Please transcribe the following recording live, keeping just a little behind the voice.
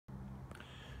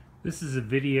This is a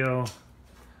video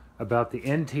about the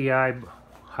NTI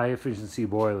high efficiency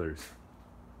boilers.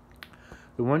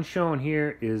 The one shown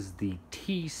here is the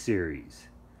T series.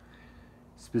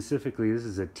 Specifically, this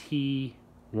is a T150,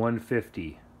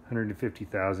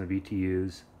 150,000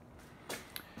 BTUs.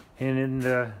 And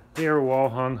they are wall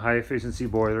hung high efficiency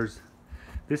boilers.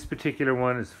 This particular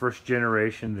one is first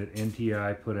generation that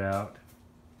NTI put out.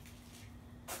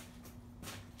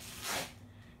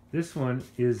 This one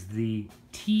is the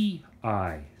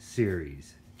TI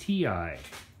series, TI,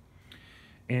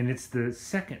 and it's the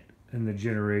second in the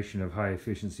generation of high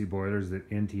efficiency boilers that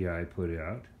NTI put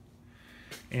out.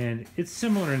 And it's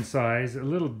similar in size, a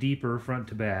little deeper front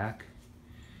to back.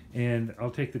 And I'll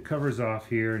take the covers off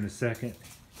here in a second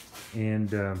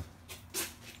and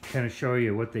kind of show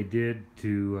you what they did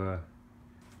to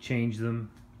change them.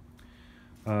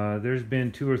 There's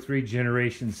been 2 or 3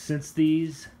 generations since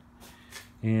these,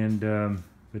 and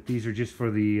but these are just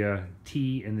for the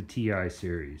T and the TI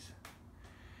series.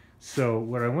 So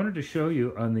what I wanted to show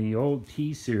you on the old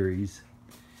T series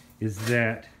is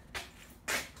that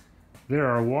there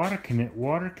are water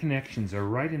connections are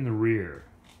right in the rear,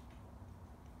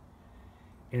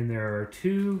 and there are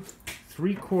 2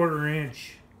 3/4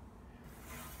 inch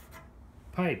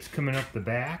pipes coming up the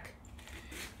back,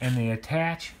 and they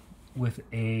attach with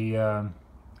a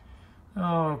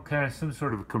kind of some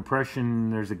sort of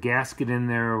compression. There's a gasket in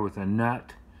there with a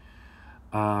nut.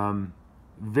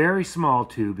 Very small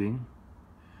tubing,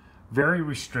 very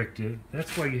restrictive.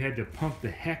 That's why you had to pump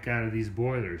the heck out of these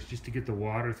boilers just to get the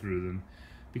water through them,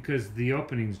 because the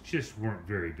openings just weren't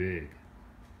very big.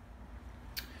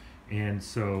 And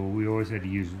so we always had to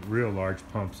use real large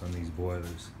pumps on these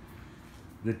boilers.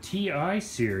 The TI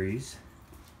series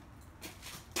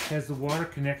has the water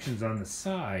connections on the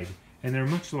side, and they're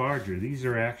much larger. These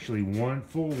are actually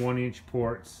full 1 inch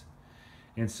ports,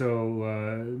 and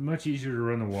so much easier to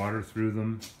run the water through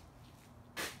them.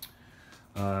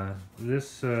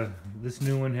 This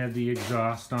new one had the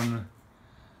exhaust on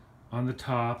the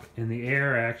top, and the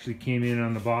air actually came in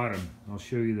on the bottom. I'll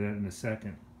show you that in a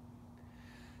second.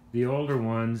 The older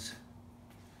ones,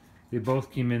 they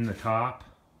both came in the top,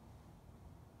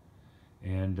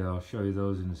 and I'll show you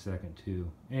those in a second too.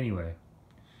 Anyway,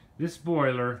 this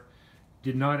boiler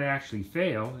did not actually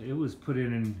fail. It was put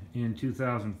in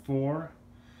 2004,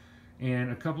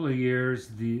 and a couple of years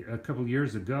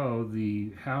ago the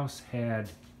house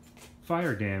had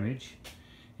fire damage,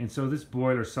 and so this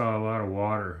boiler saw a lot of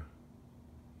water.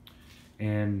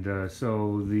 And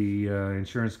so the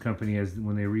insurance company,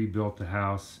 when they rebuilt the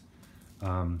house,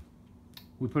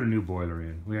 we put a new boiler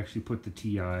in. We actually put the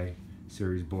TI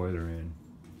series boiler in.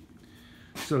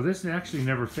 So this actually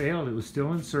never failed. It was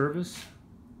still in service.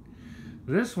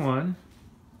 This one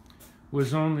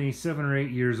was only 7 or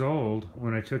 8 years old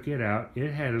when I took it out.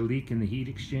 It had a leak in the heat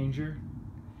exchanger,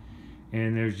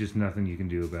 and there's just nothing you can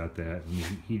do about that. When the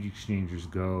heat exchangers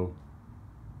go,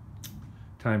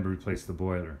 time to replace the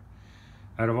boiler.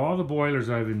 Out of all the boilers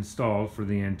I've installed for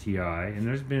the NTI, and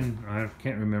there's been, I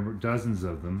can't remember, dozens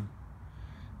of them,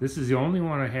 this is the only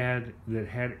one I had that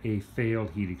had a failed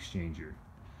heat exchanger.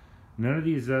 None of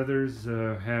these others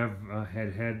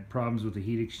had problems with the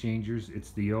heat exchangers.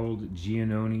 It's the old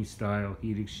Giannone style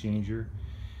heat exchanger,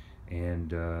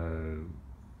 and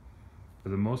for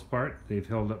the most part they've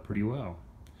held up pretty well.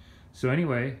 So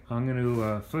anyway, I'm going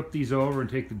to flip these over and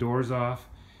take the doors off,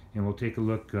 and we'll take a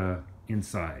look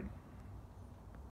inside.